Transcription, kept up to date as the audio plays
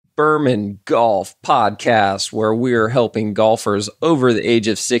Berman Golf Podcast, where we're helping golfers over the age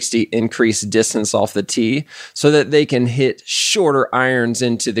of 60 increase distance off the tee so that they can hit shorter irons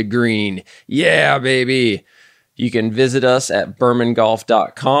into the green. Yeah, baby. You can visit us at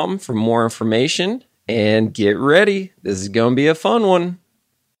bermangolf.com for more information, and get ready. This is going to be a fun one.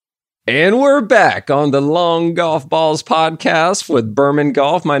 And we're back on the Long Golf Balls Podcast with Berman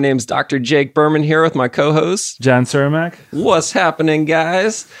Golf. My name's Dr. Jake Berman here with my co-host, John Cermak. What's happening,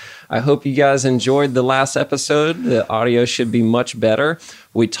 guys? I hope you guys enjoyed the last episode. The audio should be much better.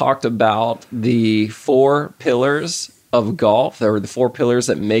 We talked about the 4 pillars of golf. There were the 4 pillars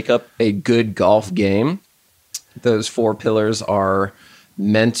that make up a good golf game. Those 4 pillars are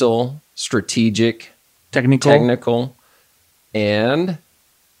mental, strategic, technical, and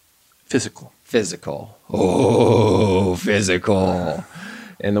Physical. Oh, physical.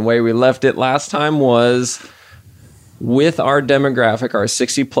 And the way we left it last time was with our demographic, our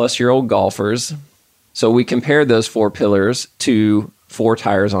 60-plus-year-old golfers. So we compared those 4 pillars to 4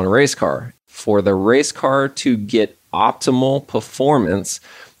 tires on a race car. For the race car to get optimal performance,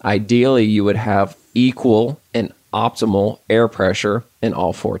 ideally you would have equal and optimal air pressure in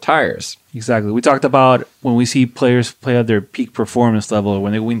all 4 tires. Exactly. We talked about when we see players play at their peak performance level, or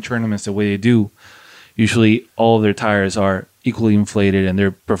when they win tournaments the way they do, usually all of their tires are equally inflated and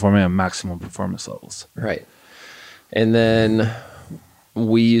they're performing at maximum performance levels. Right. And then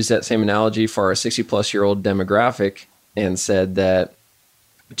we use that same analogy for our 60-plus-year-old demographic and said that,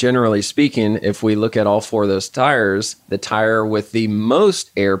 generally speaking, if we look at all 4 of those tires, the tire with the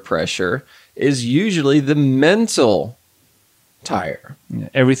most air pressure is usually the mental tire. Yeah,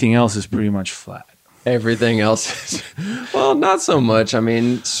 everything else is pretty much flat. Everything else is, well, not so much. I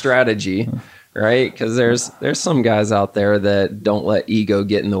mean, strategy, right? Because there's some guys out there that don't let ego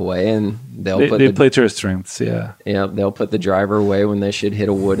get in the way, and they play to their strengths. Yeah, they'll put the driver away when they should hit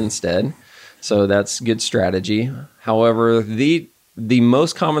a wood instead. So that's good strategy. However, the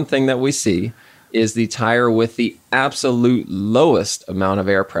most common thing that we see is the tire with the absolute lowest amount of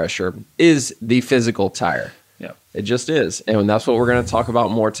air pressure is the physical tire. Yeah, it just is. And that's what we're going to talk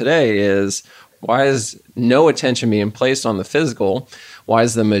about more today is why is no attention being placed on the physical? Why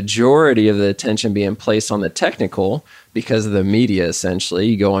is the majority of the attention being placed on the technical? Because of the media, essentially.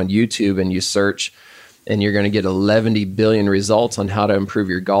 You go on YouTube and you search, and you're going to get 11 billion results on how to improve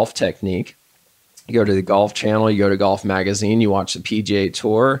your golf technique. You go to the Golf Channel, you go to Golf Magazine, you watch the PGA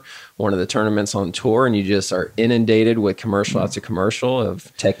Tour, one of the tournaments on tour, and you just are inundated with commercial after commercial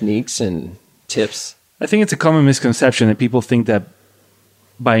of techniques and tips. I think it's a common misconception that people think that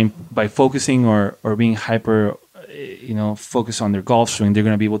by focusing or being hyper, focused on their golf swing, they're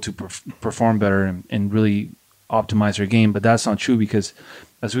going to be able to perform better and really optimize their game. But that's not true, because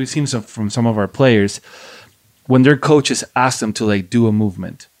as we've seen from some of our players, when their coaches ask them to do a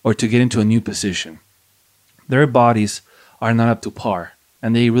movement or to get into a new position, their bodies are not up to par,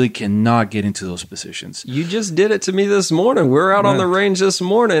 and they really cannot get into those positions. You just did it to me this morning. We were out on the range this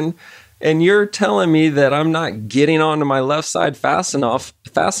morning, and you're telling me that I'm not getting onto my left side fast enough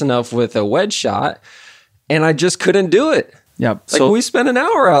with a wedge shot, and I just couldn't do it. Yeah. So we spent an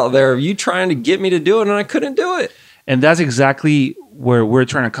hour out there, you trying to get me to do it, and I couldn't do it. And that's exactly where we're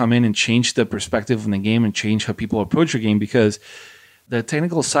trying to come in and change the perspective in the game and change how people approach your game, because the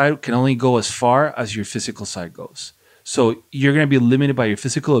technical side can only go as far as your physical side goes. So you're going to be limited by your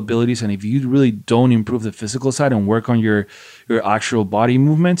physical abilities, and if you really don't improve the physical side and work on your actual body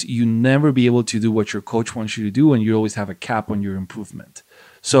movements, you never be able to do what your coach wants you to do, and you always have a cap on your improvement.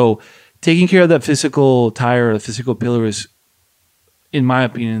 So taking care of that physical tire or the physical pillar is, in my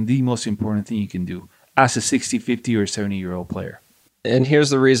opinion, the most important thing you can do as a 60, 50, or 70-year-old player. And here's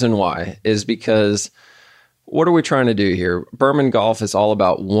the reason why, is because what are we trying to do here? Berman Golf is all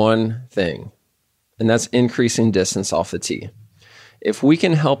about one thing, and that's increasing distance off the tee. If we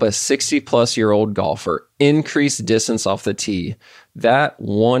can help a 60-plus-year-old golfer increase distance off the tee, that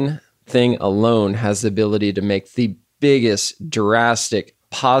one thing alone has the ability to make the biggest, drastic,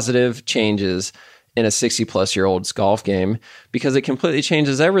 positive changes in a 60-plus-year-old's golf game, because it completely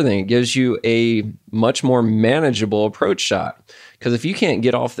changes everything. It gives you a much more manageable approach shot. Because if you can't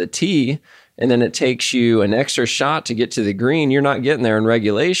get off the tee, and then it takes you an extra shot to get to the green, you're not getting there in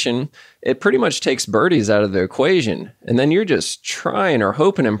regulation, it pretty much takes birdies out of the equation. And then you're just trying or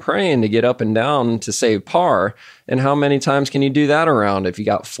hoping and praying to get up and down to save par. And how many times can you do that around if you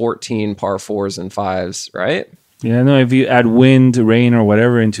got 14 par 4s and 5s, right? Yeah, no, if you add wind, rain, or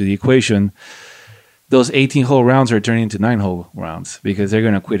whatever into the equation, those 18-hole rounds are turning into 9-hole rounds, because they're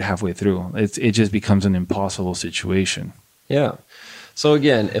going to quit halfway through. It just becomes an impossible situation. Yeah. So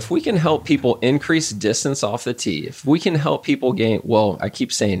again, if we can help people increase distance off the tee, if we can help people gain, well, I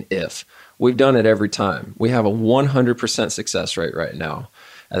keep saying if, we've done it every time. We have a 100% success rate right now.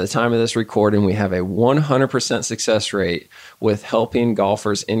 At the time of this recording, we have a 100% success rate with helping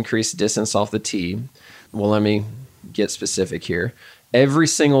golfers increase distance off the tee. Well, let me get specific here. Every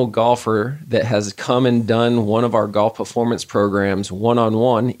single golfer that has come and done one of our golf performance programs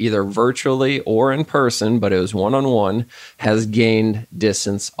one-on-one, either virtually or in person, but it was one-on-one, has gained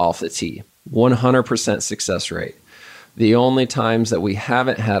distance off the tee. 100% success rate. The only times that we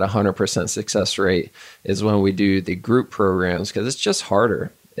haven't had a 100% success rate is when we do the group programs, because it's just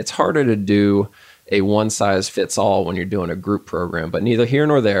harder. It's harder to do a one-size-fits-all when you're doing a group program, but neither here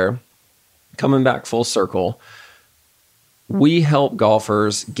nor there. Coming back full circle, we help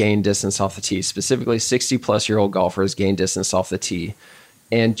golfers gain distance off the tee, specifically 60-plus-year-old golfers gain distance off the tee.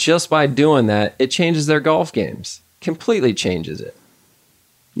 And just by doing that, it changes their golf games. Completely changes it.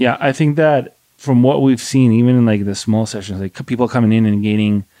 Yeah, I think that from what we've seen, even in like the small sessions, like people coming in and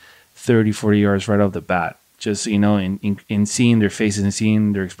gaining 30, 40 yards right off the bat, just, in seeing their faces and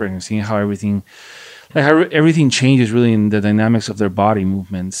seeing their expression, seeing how everything changes really in the dynamics of their body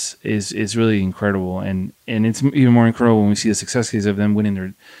movements is really incredible. And it's even more incredible when we see the success cases of them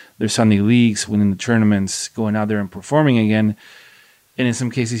winning their Sunday leagues, winning the tournaments, going out there and performing again. And in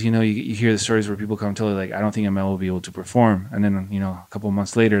some cases, you hear the stories where people come and tell you, like, I don't think ML will be able to perform. And then, a couple of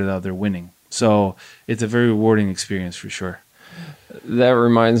months later, they're winning. So it's a very rewarding experience for sure. That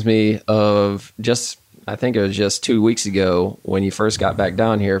reminds me of I think it was just 2 weeks ago when you first got back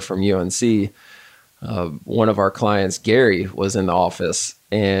down here from UNC. One of our clients, Gary, was in the office,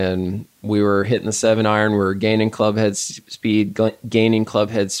 and we were hitting the 7-iron. We were gaining club head speed,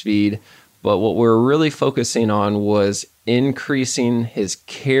 but what we were really focusing on was increasing his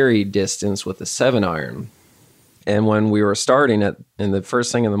carry distance with the 7-iron. And when we were starting in the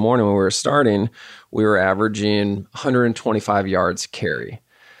first thing in the morning, when we were starting, we were averaging 125 yards carry.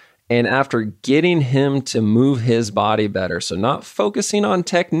 And after getting him to move his body better, so not focusing on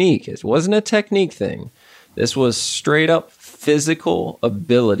technique, it wasn't a technique thing. This was straight up physical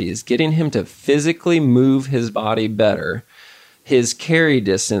abilities, getting him to physically move his body better. His carry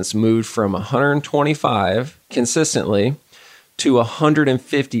distance moved from 125 consistently to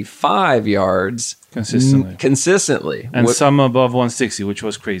 155 yards consistently. And some above 160, which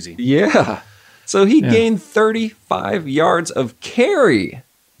was crazy. Yeah. So he gained 35 yards of carry.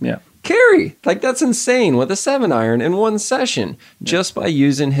 Yeah. Carry. Like, that's insane with a 7-iron in one session just by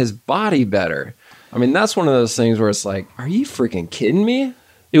using his body better. I mean, that's one of those things where it's like, are you freaking kidding me?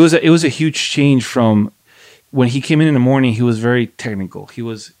 It was a huge change from when he came in the morning. He was very technical. He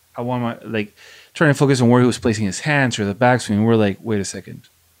was trying to focus on where he was placing his hands or the backswing. We're like, wait a second.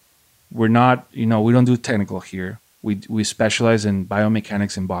 We're not, we don't do technical here. We specialize in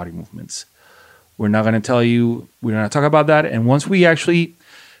biomechanics and body movements. We're not going to tell you, we're going to talk about that. And once we actually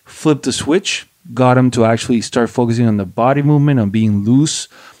flipped the switch, got him to actually start focusing on the body movement, on being loose,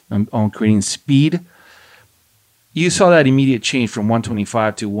 on creating speed, you saw that immediate change from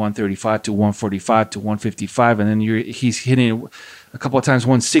 125 to 135 to 145 to 155. And then he's hitting a couple of times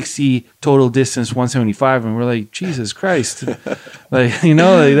 160 total distance, 175. And we're like, Jesus Christ.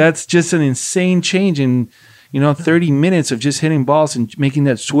 That's just an insane change in 30 minutes of just hitting balls and making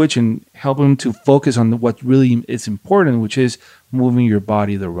that switch and helping him to focus on what really is important, which is moving your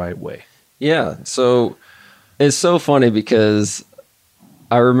body the right way. Yeah. So it's so funny because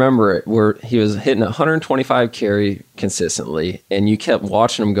I remember it where he was hitting 125 carry consistently, and you kept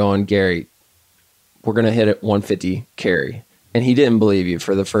watching him going, Gary, we're going to hit it 150 carry. And he didn't believe you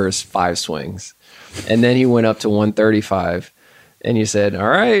for the first 5 swings. And then he went up to 135, and you said, all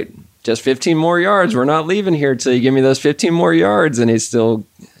right, just 15 more yards. We're not leaving here till you give me those 15 more yards. And he still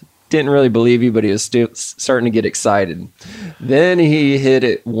didn't really believe you, but he was still starting to get excited. Then he hit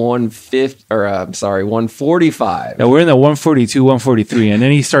it 145. Now we're in the 142, 143. And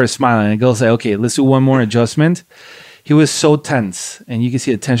then he started smiling and goes like, okay, let's do one more adjustment. He was so tense, and you can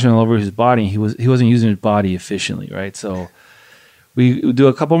see the tension all over his body. He wasn't using his body efficiently, right? So we do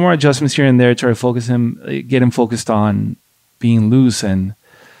a couple more adjustments here and there, try to get him focused on being loose, and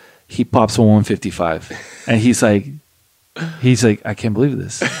he pops a 155, and he's like, I can't believe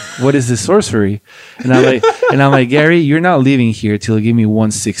this. What is this sorcery? And I'm like, Gary, you're not leaving here till you give me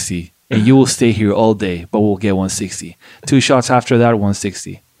 160, and you will stay here all day, but we'll get 160. 2 shots after that,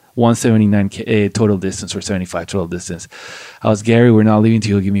 160, 179 total distance or 75 total distance. I was, Gary, we're not leaving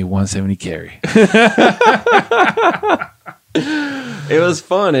till you give me 170 carry. It was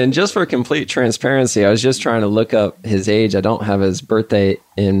fun, and just for complete transparency, I was just trying to look up his age. I don't have his birthday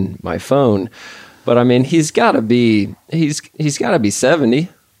in my phone, But I mean, he's got to be 70.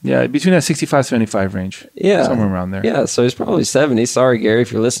 Yeah, between that 65, 75 range. Yeah. Somewhere around there. Yeah, so he's probably 70. Sorry, Gary,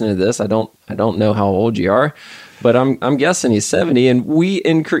 if you're listening to this. I don't know how old you are, but I'm guessing he's 70, and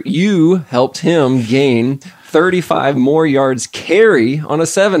you helped him gain 35 more yards carry on a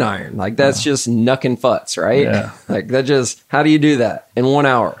 7-iron. Like, that's just knucking futz, right? Yeah. Like, how do you do that in 1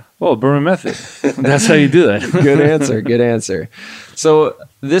 hour? Well, Berman method. That's how you do that. Good answer. So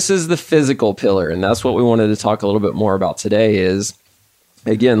this is the physical pillar, and that's what we wanted to talk a little bit more about today is,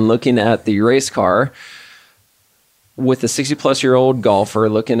 again, looking at the race car with a 60-plus-year-old golfer,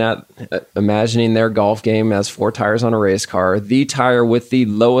 looking at imagining their golf game as 4 tires on a race car. The tire with the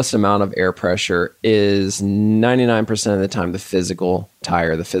lowest amount of air pressure is 99% of the time the physical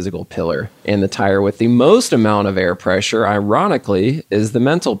tire, the physical pillar. And the tire with the most amount of air pressure, ironically, is the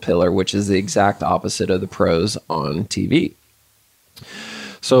mental pillar, which is the exact opposite of the pros on TV.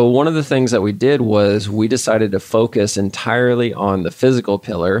 So one of the things that we did was we decided to focus entirely on the physical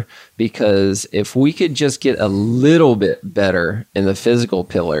pillar, because if we could just get a little bit better in the physical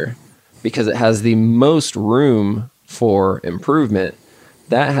pillar, because it has the most room for improvement,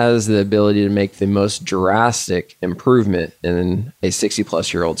 that has the ability to make the most drastic improvement in a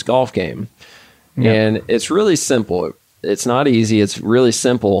 60-plus-year-old's golf game. Yeah. And it's really simple. It's not easy. It's really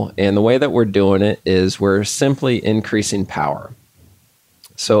simple. And the way that we're doing it is we're simply increasing power.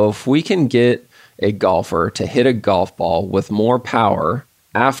 So if we can get a golfer to hit a golf ball with more power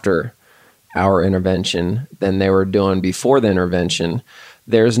after our intervention than they were doing before the intervention,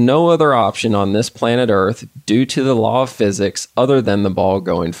 there's no other option on this planet Earth due to the law of physics other than the ball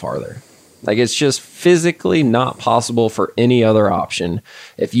going farther. Like, it's just physically not possible for any other option.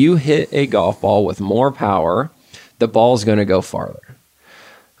 If you hit a golf ball with more power, the ball's going to go farther.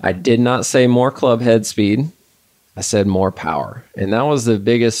 I did not say more club head speed. I said more power. And that was the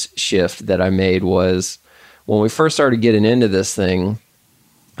biggest shift that I made. Was when we first started getting into this thing,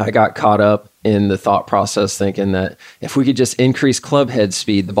 I got caught up in the thought process thinking that if we could just increase club head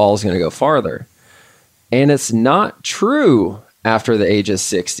speed, the ball is going to go farther. And it's not true after the age of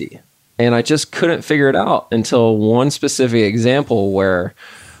 60. And I just couldn't figure it out until one specific example where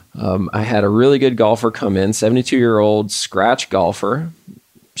I had a really good golfer come in, 72-year-old scratch golfer,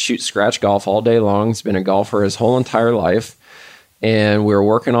 shoots scratch golf all day long. He's been a golfer his whole entire life. And we were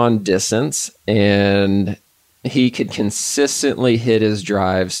working on distance, and he could consistently hit his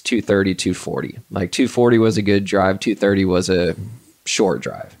drives 230, 240. Like 240 was a good drive, 230 was a short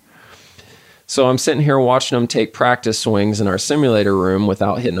drive. So I'm sitting here watching him take practice swings in our simulator room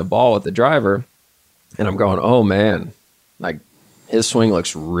without hitting a ball with the driver. And I'm going, oh man, like his swing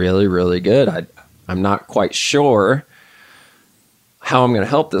looks really, really good. I'm not quite sure how I'm going to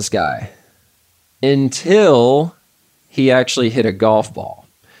help this guy until he actually hit a golf ball.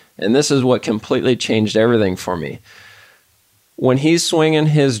 And this is what completely changed everything for me. When he's swinging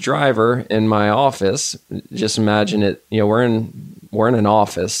his driver in my office, just imagine it, we're in an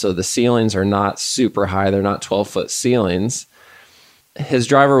office, so the ceilings are not super high. They're not 12-foot ceilings. His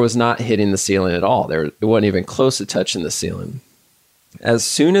driver was not hitting the ceiling at all. It wasn't even close to touching the ceiling. As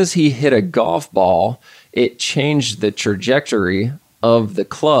soon as he hit a golf ball, it changed the trajectory of the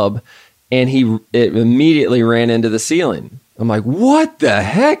club, and it immediately ran into the ceiling. I'm like, what the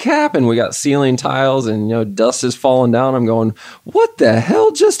heck happened? We got ceiling tiles and dust is falling down. I'm going, what the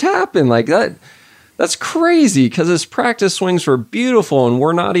hell just happened? Like that's crazy, because his practice swings were beautiful and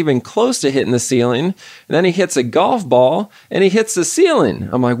we're not even close to hitting the ceiling. And then he hits a golf ball and he hits the ceiling.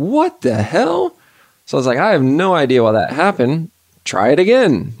 I'm like, what the hell? So I was like, I have no idea why that happened. Try it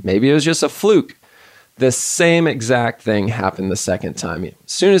again. Maybe it was just a fluke. The same exact thing happened the second time. As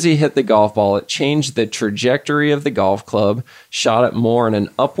soon as he hit the golf ball, it changed the trajectory of the golf club, shot it more in an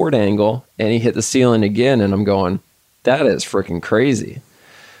upward angle, and he hit the ceiling again. And I'm going, that is freaking crazy.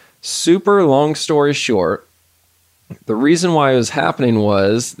 Super long story short, the reason why it was happening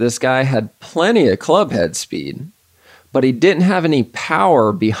was this guy had plenty of club head speed, but he didn't have any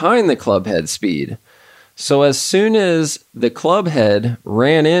power behind the club head speed. So as soon as the club head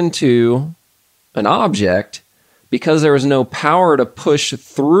ran into an object, because there was no power to push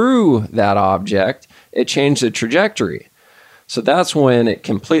through that object, it changed the trajectory. So that's when it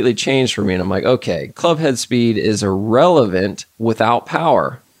completely changed for me. And I'm like, okay, club head speed is irrelevant without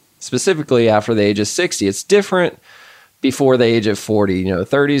power, specifically after the age of 60. It's different before the age of 40,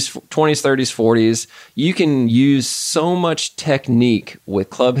 30s, 20s, 30s, 40s. You can use so much technique with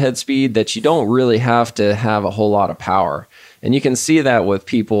club head speed that you don't really have to have a whole lot of power. And you can see that with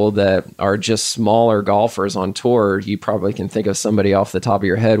people that are just smaller golfers on tour. You probably can think of somebody off the top of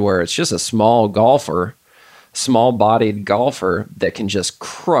your head where it's just a small golfer, small-bodied golfer that can just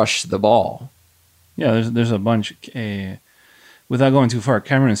crush the ball. Yeah, there's a bunch. Without going too far,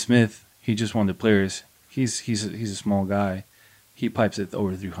 Cameron Smith, he just won the Players. He's a small guy. He pipes it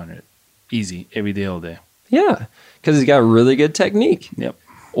over 300, easy, every day, all day. Yeah, because he's got really good technique. Yep.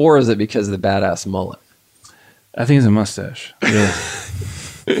 Or is it because of the badass mullet? I think it's a mustache. Yeah.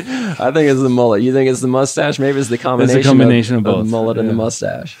 I think it's the mullet. You think it's the mustache? Maybe it's the combination, it's a combination of both. The mullet and the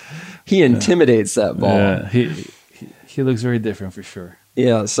mustache. He intimidates that ball. Yeah, he looks very different for sure.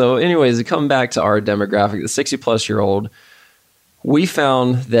 Yeah. So, anyways, to come back to our demographic, the 60-plus-year-old, we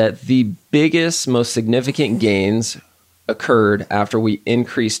found that the biggest, most significant gains occurred after we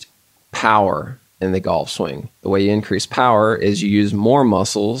increased power in the golf swing. The way you increase power is you use more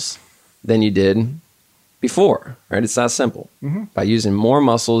muscles than you did before, right? It's that simple. Mm-hmm. By using more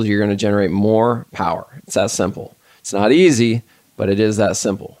muscles, you're going to generate more power. It's that simple. It's not easy, but it is that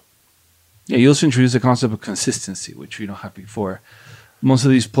simple. Yeah, you also introduced the concept of consistency, which we don't have before. Most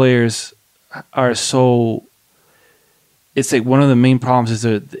of these players are so... It's like one of the main problems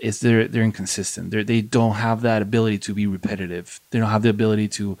is they're inconsistent. They don't have that ability to be repetitive. They don't have the ability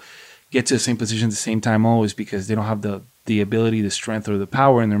to get to the same position at the same time always because they don't have the ability, the strength, or the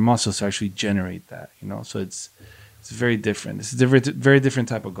power in their muscles to actually generate that. So it's very different. It's a very different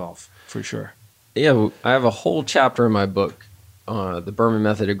type of golf for sure. Yeah, I have a whole chapter in my book, The Berman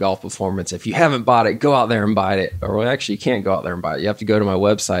Method of Golf Performance. If you haven't bought it, go out there and buy it. Or actually, you can't go out there and buy it. You have to go to my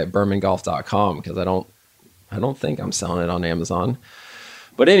website, bermangolf.com, because I don't think I'm selling it on Amazon.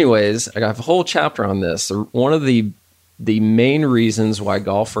 But anyways, I have a whole chapter on this. One of the main reasons why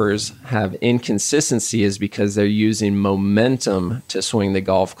golfers have inconsistency is because they're using momentum to swing the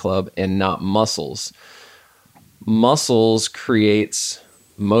golf club and not muscles. Muscles creates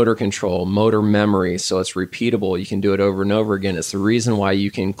motor control, motor memory, so it's repeatable. You can do it over and over again. It's the reason why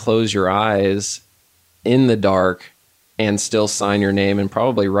you can close your eyes in the dark and still sign your name and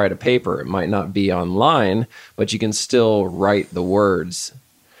probably write a paper. It might not be online, but you can still write the words.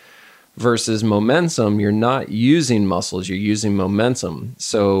 Versus momentum, you're not using muscles, you're using momentum.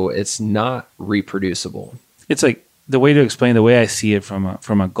 So it's not reproducible. It's like the way to explain, the way I see it from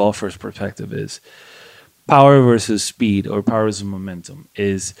a golfer's perspective is power versus speed or power versus momentum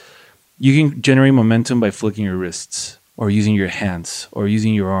is you can generate momentum by flicking your wrists or using your hands or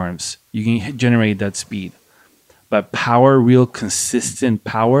using your arms. You can generate that speed. But power, real consistent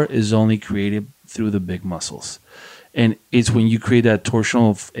power, is only created through the big muscles. And it's when you create that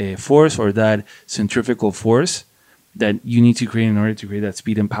torsional force or that centrifugal force that you need to create in order to create that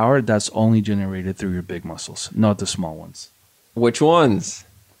speed and power, that's only generated through your big muscles, not the small ones. Which ones?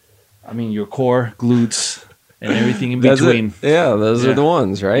 I mean, your core, glutes, and everything in between. Those are the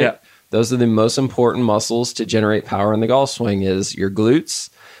ones, right? Yeah. Those are the most important muscles to generate power in the golf swing is your glutes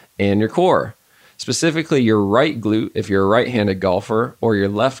and your core. Specifically, your right glute if you're a right-handed golfer or your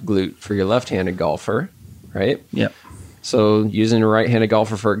left glute for your left-handed golfer, right? Yeah. So using a right-handed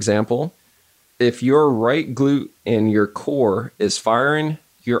golfer, for example, if your right glute and your core is firing,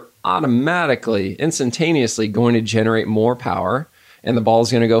 you're automatically, instantaneously going to generate more power and the ball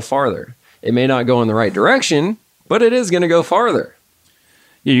is going to go farther. It may not go in the right direction, but it is going to go farther.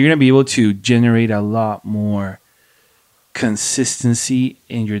 Yeah, you're going to be able to generate a lot more consistency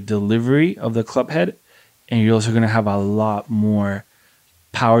in your delivery of the club head, and you're also going to have a lot more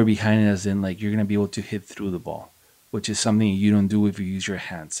power behind it, as in like you're going to be able to hit through the ball, which is something you don't do if you use your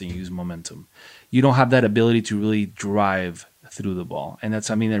hands and you use momentum. You don't have that ability to really drive through the ball, and that's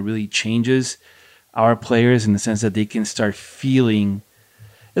something that really changes our players in the sense that they can start feeling.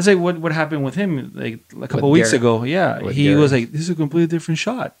 It's like what happened with him like a couple of weeks ago. Yeah, he was like, "This is a completely different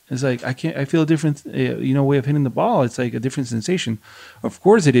shot." It's like I feel a different, way of hitting the ball. It's like a different sensation. Of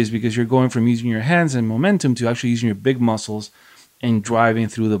course, it is because you're going from using your hands and momentum to actually using your big muscles and driving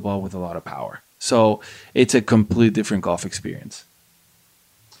through the ball with a lot of power. So it's a completely different golf experience.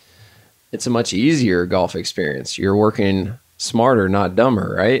 It's a much easier golf experience. You're working smarter, not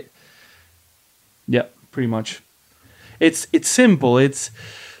dumber, right? Yeah, pretty much. It's simple.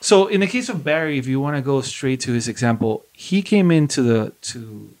 So in the case of Barry, if you want to go straight to his example, he came into the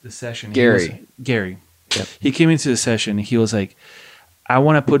session. Gary. Yep. He came into the session and he was like, I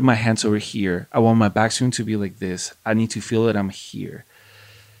want to put my hands over here. I want my backswing to be like this. I need to feel that I'm here.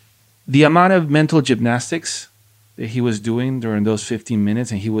 The amount of mental gymnastics that he was doing during those 15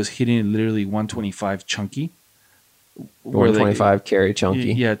 minutes, and he was hitting it literally 125 chunky. 125 carry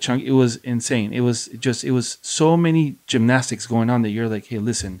chunky. Yeah, chunky. It was insane. It was so many gymnastics going on that you're like, hey,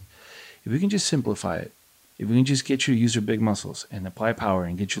 listen, if we can just simplify it, if we can just get you to use your big muscles and apply power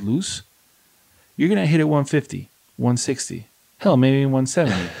and get you loose, you're going to hit it 150, 160, hell, maybe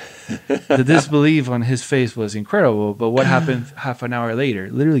 170. The disbelief on his face was incredible. But what happened half an hour later,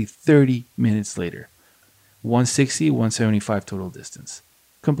 literally 30 minutes later? 160, 175 total distance.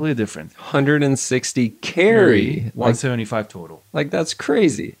 Completely different. 160 carry. 175 total. Like that's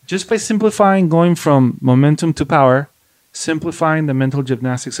crazy. Just by simplifying, going from momentum to power, simplifying the mental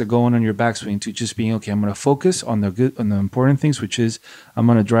gymnastics that go on your backswing to just being, okay, I'm going to focus on the important things, which is I'm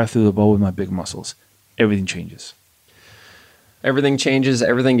going to drive through the ball with my big muscles. Everything changes. Everything changes.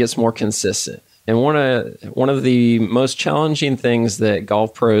 Everything gets more consistent. And one of the most challenging things that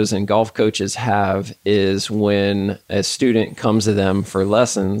golf pros and golf coaches have is when a student comes to them for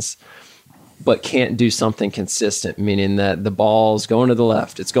lessons but can't do something consistent, meaning that the ball's going to the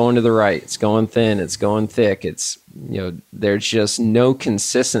left, it's going to the right, it's going thin, it's going thick, it's, there's just no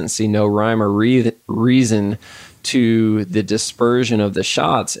consistency, no rhyme or reason to the dispersion of the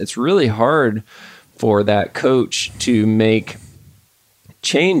shots. It's really hard for that coach to make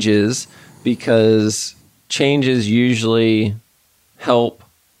changes, because changes usually help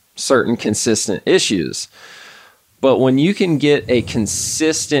certain consistent issues. But when you can get a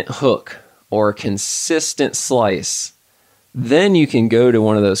consistent hook or a consistent slice, then you can go to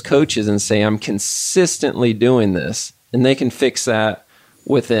one of those coaches and say, I'm consistently doing this. And they can fix that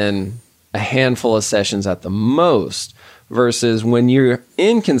within a handful of sessions at the most. Versus when you're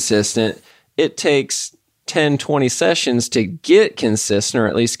inconsistent, it takes 10, 20 sessions to get consistent, or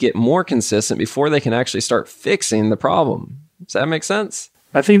at least get more consistent, before they can actually start fixing the problem. Does that make sense?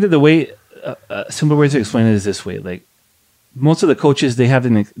 I think that the way, a simple way to explain it is this way. Like, most of the coaches, they have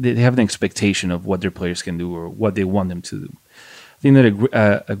an expectation of what their players can do or what they want them to do. I think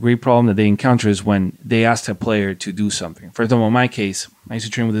that a great problem that they encounter is when they ask a player to do something. For example, in my case, I used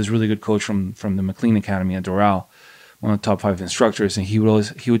to train with this really good coach from the McLean Academy at Doral, one of the top 5 instructors, and he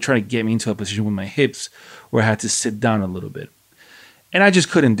would try to get me into a position with my hips where I had to sit down a little bit. And I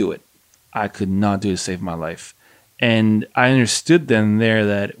just couldn't do it. I could not do it to save my life. And I understood then and there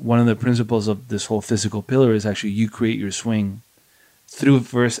that one of the principles of this whole physical pillar is actually you create your swing through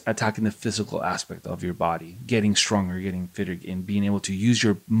first attacking the physical aspect of your body, getting stronger, getting fitter, and being able to use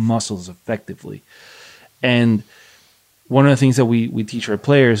your muscles effectively. And one of the things that we teach our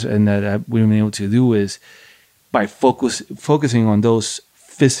players and that we've been able to do is by focusing on those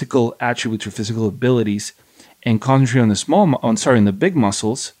physical attributes or physical abilities and concentrate on the big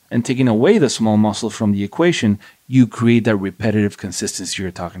muscles and taking away the small muscles from the equation, you create that repetitive consistency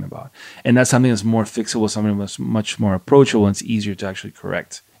you're talking about. And that's something that's more fixable, something that's much more approachable, and it's easier to actually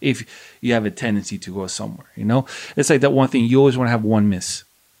correct if you have a tendency to go somewhere, It's like that one thing, you always want to have one miss.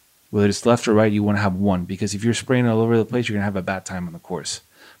 Whether it's left or right, you want to have one, because if you're spraying all over the place, you're going to have a bad time on the course.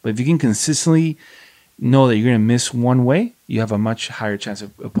 But if you can consistently know that you're going to miss one way, you have a much higher chance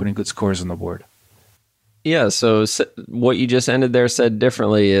of putting good scores on the board. Yeah, so what you just ended there said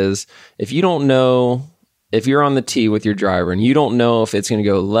differently is, if you don't know, if you're on the tee with your driver and you don't know if it's going to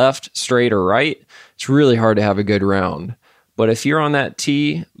go left, straight, or right, it's really hard to have a good round. But if you're on that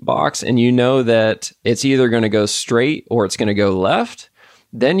tee box and you know that it's either going to go straight or it's going to go left,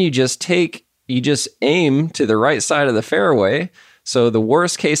 then you just aim to the right side of the fairway. So the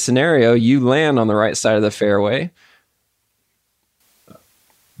worst case scenario, you land on the right side of the fairway.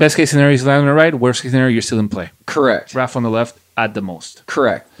 Best case scenario is land on the right. Worst case scenario, you're still in play. Correct. Rough on the left at the most.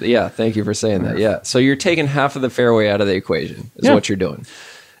 Correct. Yeah, thank you for saying that. Yeah. So you're taking half of the fairway out of the equation is what you're doing.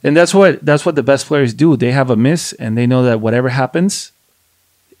 And that's what the best players do. They have a miss and they know that whatever happens,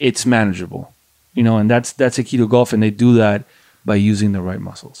 it's manageable. And that's a key to golf, and they do that by using the right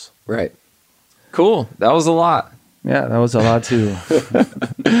muscles. Right. Cool. That was a lot. Yeah, that was a lot too.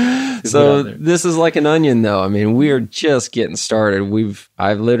 So this is like an onion, though. I mean, we are just getting started.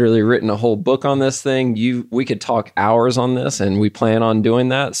 I've literally written a whole book on this thing. We could talk hours on this, and we plan on doing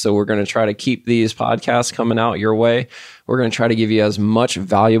that. So we're going to try to keep these podcasts coming out your way. We're going to try to give you as much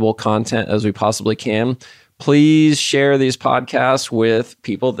valuable content as we possibly can. Please share these podcasts with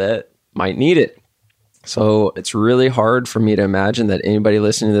people that might need it. So it's really hard for me to imagine that anybody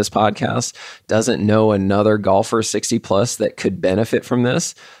listening to this podcast doesn't know another golfer 60 plus that could benefit from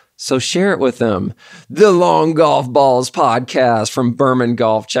this. So share it with them. The Long Golf Balls podcast from Berman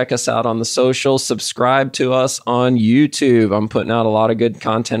Golf. Check us out on the socials. Subscribe to us on YouTube. I'm putting out a lot of good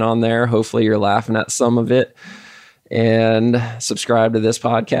content on there. Hopefully you're laughing at some of it. And subscribe to this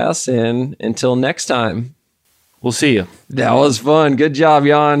podcast. And until next time, we'll see you. That was fun. Good job,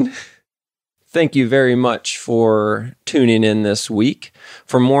 Jan. Thank you very much for tuning in this week.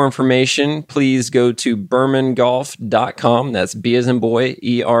 For more information, please go to bermangolf.com. That's B as in boy,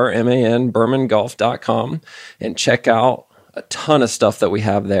 ERMAN, bermangolf.com, and check out a ton of stuff that we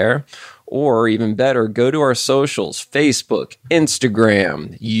have there. Or even better, go to our socials, Facebook,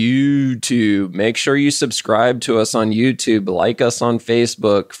 Instagram, YouTube. Make sure you subscribe to us on YouTube, like us on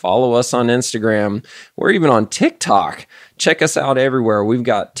Facebook, follow us on Instagram. We're even on TikTok. Check us out everywhere. We've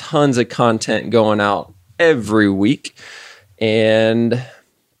got tons of content going out every week. And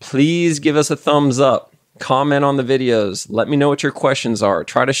please give us a thumbs up. Comment on the videos. Let me know what your questions are.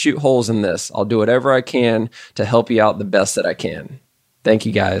 Try to shoot holes in this. I'll do whatever I can to help you out the best that I can. Thank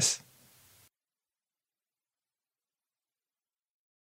you, guys.